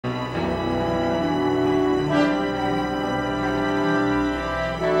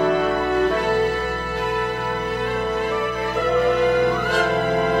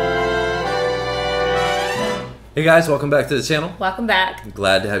Hey guys, welcome back to the channel. Welcome back.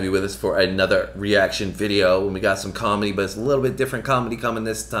 Glad to have you with us for another reaction video. We got some comedy, but it's a little bit different comedy coming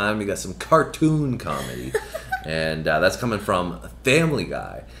this time. We got some cartoon comedy. And that's coming from Family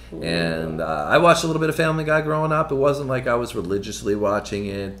Guy. Ooh. And I watched a little bit of Family Guy growing up. It wasn't like I was religiously watching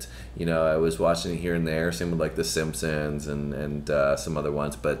it. You know, I was watching it here and there. Same with like The Simpsons and some other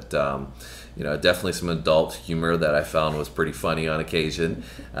ones. But, you know, definitely some adult humor that I found was pretty funny on occasion.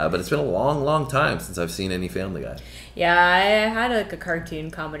 But it's been a long, long time since I've seen any Family Guy. Yeah, I had like a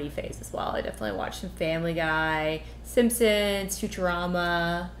cartoon comedy phase as well. I definitely watched some Family Guy, Simpsons,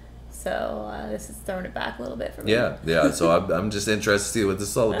 Futurama. So this is throwing it back a little bit for me. Yeah. So I'm just interested to see what this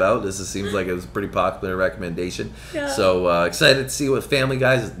is all about. This seems like it was a pretty popular recommendation. Yeah. So excited to see what Family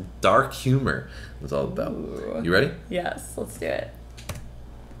Guy's dark humor is all about. Ooh. You ready? Yes, let's do it.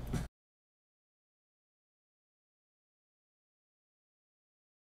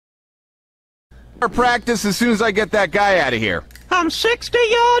 Practice as soon as I get that guy out of here. I'm 60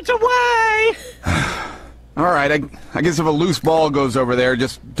 yards away! All right, I guess if a loose ball goes over there,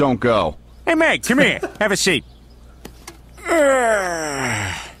 just don't go. Hey, Meg, come here. Have a seat.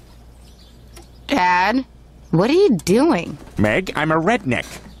 Dad, what are you doing? Meg, I'm a redneck,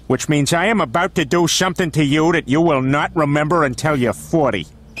 which means I am about to do something to you that you will not remember until you're 40.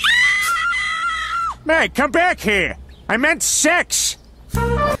 Meg, come back here. I meant sex.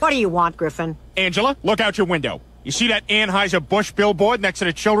 What do you want, Griffin? Angela, look out your window. You see that Anheuser-Busch billboard next to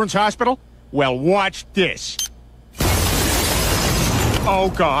the Children's Hospital? Well, watch this.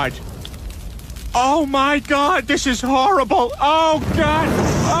 Oh, God. Oh, my God, this is horrible. Oh, God.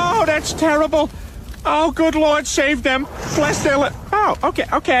 Oh, that's terrible. Oh, good Lord, save them. Bless their Oh,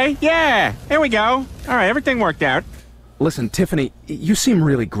 okay, yeah. Here we go. All right, everything worked out. Listen, Tiffany, you seem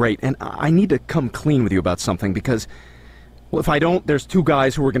really great, and I need to come clean with you about something because, well, if I don't, there's two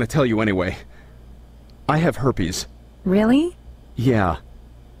guys who are going to tell you anyway. I have herpes. Really? Yeah.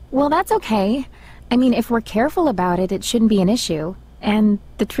 Well, that's okay. I mean, if we're careful about it, it shouldn't be an issue. And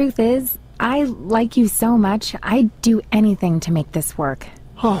the truth is, I like you so much, I'd do anything to make this work.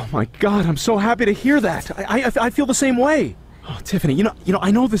 Oh my God, I'm so happy to hear that. I feel the same way. Oh, Tiffany, you know, I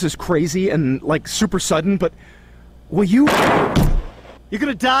know this is crazy and like super sudden, but will you? You're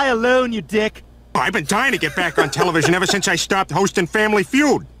gonna die alone, you dick. Oh, I've been dying to get back on television ever since I stopped hosting Family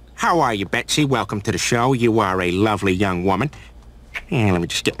Feud. How are you, Betsy? Welcome to the show. You are a lovely young woman. And let me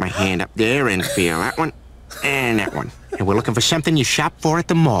just get my hand up there and feel that one. And that one. And we're looking for something you shop for at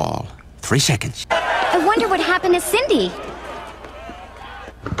the mall. 3 seconds. I wonder what happened to Cindy.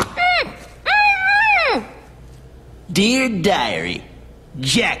 Dear Diary,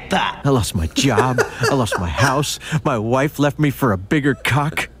 jackpot. I lost my job. I lost my house. My wife left me for a bigger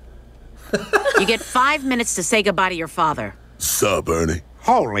cock. You get 5 minutes to say goodbye to your father. Sup, Ernie?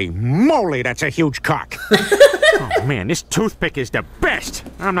 Holy moly, that's a huge cock. Oh, man, this toothpick is the best.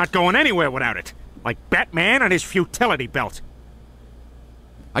 I'm not going anywhere without it. Like Batman and his futility belt.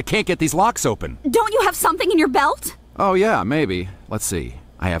 I can't get these locks open. Don't you have something in your belt? Oh, yeah, maybe. Let's see.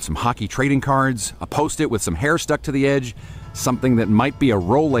 I have some hockey trading cards, a Post-it with some hair stuck to the edge, something that might be a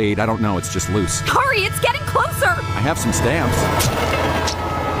Rolade. I don't know, it's just loose. Hurry, it's getting closer! I have some stamps.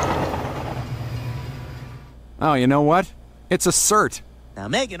 Oh, you know what? It's a cert. Now,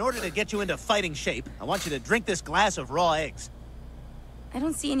 Meg, in order to get you into fighting shape, I want you to drink this glass of raw eggs. I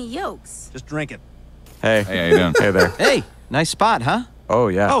don't see any yolks. Just drink it. Hey, how you doing? Hey there. Hey, nice spot, huh? Oh,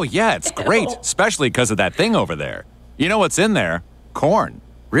 yeah. Oh, yeah, it's great, especially because of that thing over there. You know what's in there? Corn.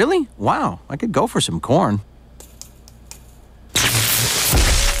 Really? Wow, I could go for some corn.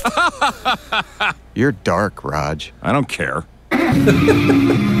 You're dark, Raj. I don't care.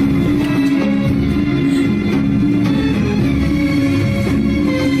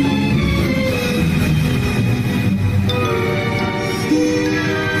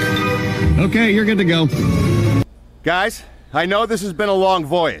 Okay, you're good to go. Guys, I know this has been a long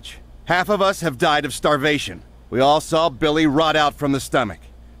voyage. Half of us have died of starvation. We all saw Billy rot out from the stomach.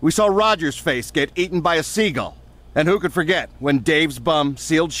 We saw Roger's face get eaten by a seagull. And who could forget when Dave's bum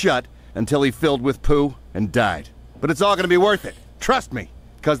sealed shut until he filled with poo and died. But it's all gonna be worth it. Trust me,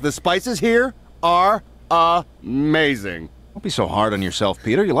 because the spices here are amazing. Don't be so hard on yourself,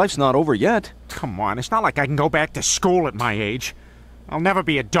 Peter. Your life's not over yet. Come on, it's not like I can go back to school at my age. I'll never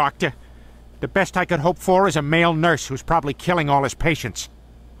be a doctor. The best I could hope for is a male nurse who's probably killing all his patients.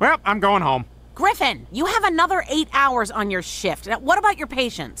 Well, I'm going home. Griffin, you have another 8 hours on your shift. Now, what about your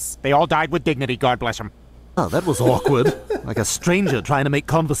patients? They all died with dignity, God bless them. Oh, that was awkward. Like a stranger trying to make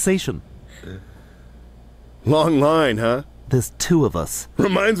conversation. Long line, huh? There's 2 of us.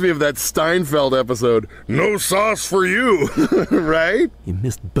 Reminds me of that Steinfeld episode, No Sauce for You, right? You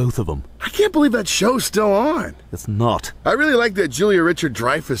missed both of them. I can't believe that show's still on. It's not. I really like that Julia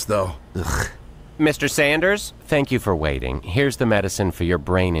Richard-Dreyfuss, though. Ugh. Mr. Sanders, thank you for waiting. Here's the medicine for your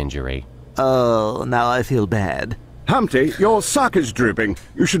brain injury. Oh, now I feel bad. Humpty, your sock is drooping.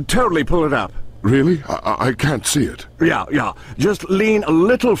 You should totally pull it up. Really? I can't see it. Yeah. Just lean a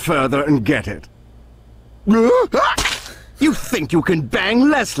little further and get it. You think you can bang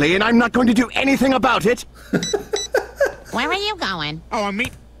Leslie and I'm not going to do anything about it? Where are you going? Oh, I'm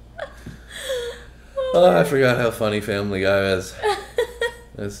meeting. Oh, I forgot how funny Family Guy is.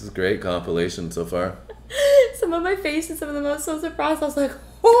 This is great compilation so far. Some of my faces, some of them I was so surprised. I was like,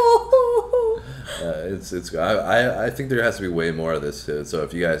 oh. I think there has to be way more of this too. So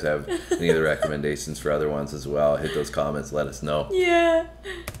if you guys have any other recommendations for other ones as well, hit those comments. Let us know. Yeah.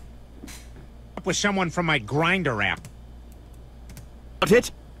 Up with someone from my Grinder app.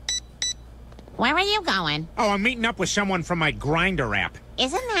 It? Where are you going? Oh, I'm meeting up with someone from my Grinder app.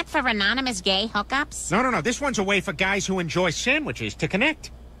 Isn't that for anonymous gay hookups? No. This one's a way for guys who enjoy sandwiches to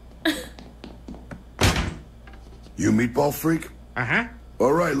connect. You meatball freak? Uh-huh.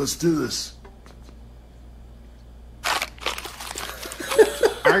 All right, let's do this.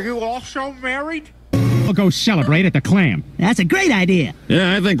 Are you also married? We'll go celebrate at the Clam. That's a great idea.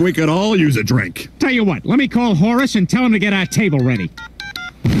 Yeah, I think we could all use a drink. Tell you what, let me call Horace and tell him to get our table ready.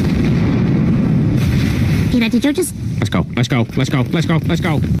 Peter, did you just... Let's go.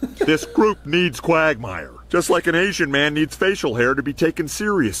 This group needs Quagmire, just like an Asian man needs facial hair to be taken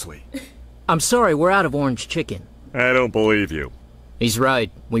seriously. I'm sorry, we're out of orange chicken. I don't believe you. He's right.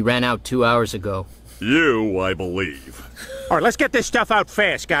 We ran out 2 hours ago. You, I believe. All right, let's get this stuff out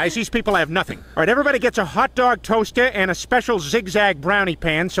fast, guys. These people have nothing. All right, everybody gets a hot dog toaster and a special zigzag brownie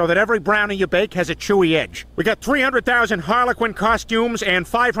pan so that every brownie you bake has a chewy edge. We got 300,000 Harlequin costumes and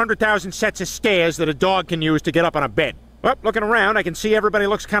 500,000 sets of stairs that a dog can use to get up on a bed. Well, looking around, I can see everybody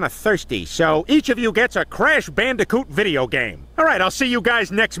looks kind of thirsty, so each of you gets a Crash Bandicoot video game. All right, I'll see you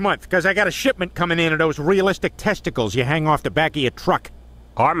guys next month, because I got a shipment coming in of those realistic testicles you hang off the back of your truck.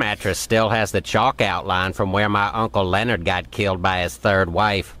 Our mattress still has the chalk outline from where my Uncle Leonard got killed by his 3rd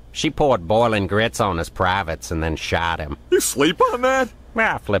wife. She poured boiling grits on his privates and then shot him. You sleep on that?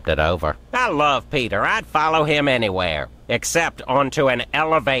 Well, I flipped it over. I love Peter. I'd follow him anywhere. Except onto an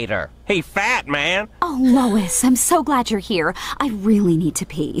elevator. He fat, man. Oh, Lois, I'm so glad you're here. I really need to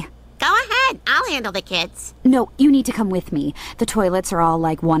pee. Go ahead. I'll handle the kids. No, you need to come with me. The toilets are all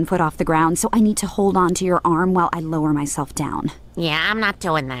like 1 foot off the ground, so I need to hold on to your arm while I lower myself down. Yeah, I'm not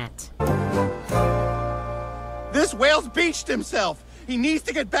doing that. This whale's beached himself. He needs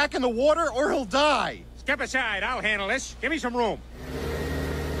to get back in the water or he'll die. Step aside. I'll handle this. Give me some room.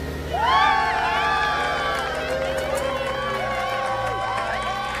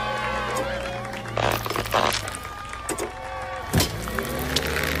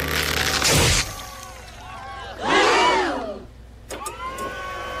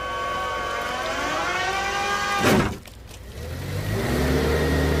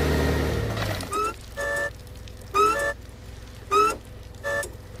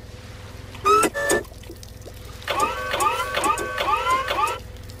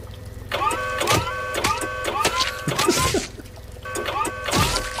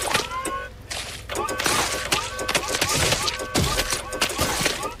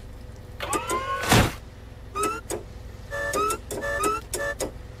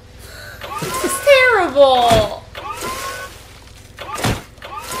 Terrible.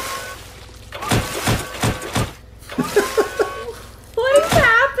 What is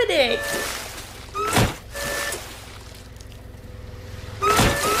happening?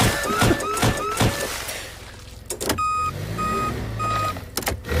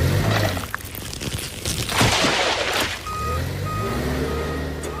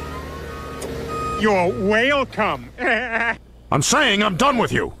 You're welcome. I'm saying I'm done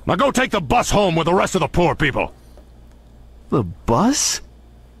with you. Now go take the bus home with the rest of the poor people. The bus?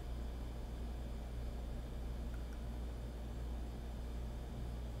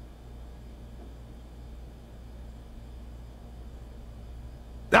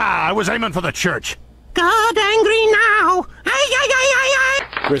 Ah, I was aiming for the church. God angry now!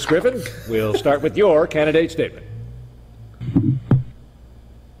 Chris Griffin, we'll start with your candidate statement.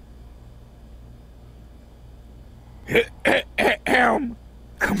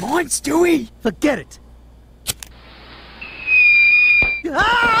 Come on, Stewie! Forget it.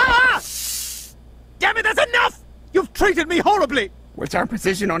 Ah! Damn it, that's enough! You've treated me horribly! What's our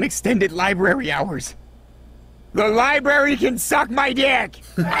position on extended library hours? The library can suck my dick!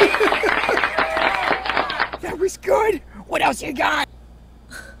 That was good! What else you got?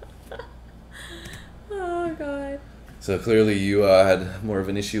 Oh, God. So clearly you had more of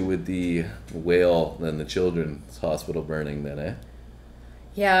an issue with the whale than the children's hospital burning then, eh?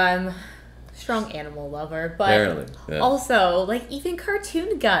 Yeah, I'm a strong animal lover, but Apparently, yeah. also, like, even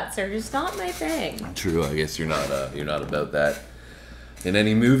cartoon guts are just not my thing. True, I guess you're not about that in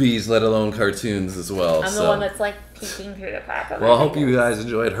any movies, let alone cartoons as well. I'm the one that's, like, peeking through the pack of Well, I hope you guys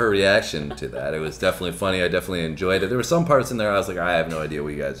enjoyed her reaction to that. It was definitely funny. I definitely enjoyed it. There were some parts in there I was like, I have no idea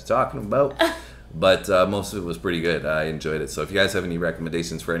what you guys are talking about. But most of it was pretty good. I enjoyed it. So if you guys have any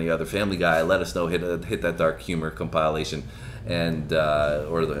recommendations for any other Family Guy, let us know. Hit that dark humor compilation, and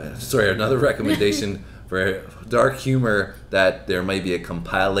another recommendation for dark humor that there might be a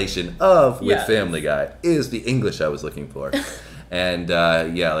compilation of with Family Guy is the English I was looking for. And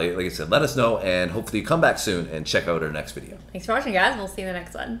like I said, let us know, and hopefully you come back soon and check out our next video. Thanks for watching, guys. We'll see you in the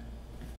next one.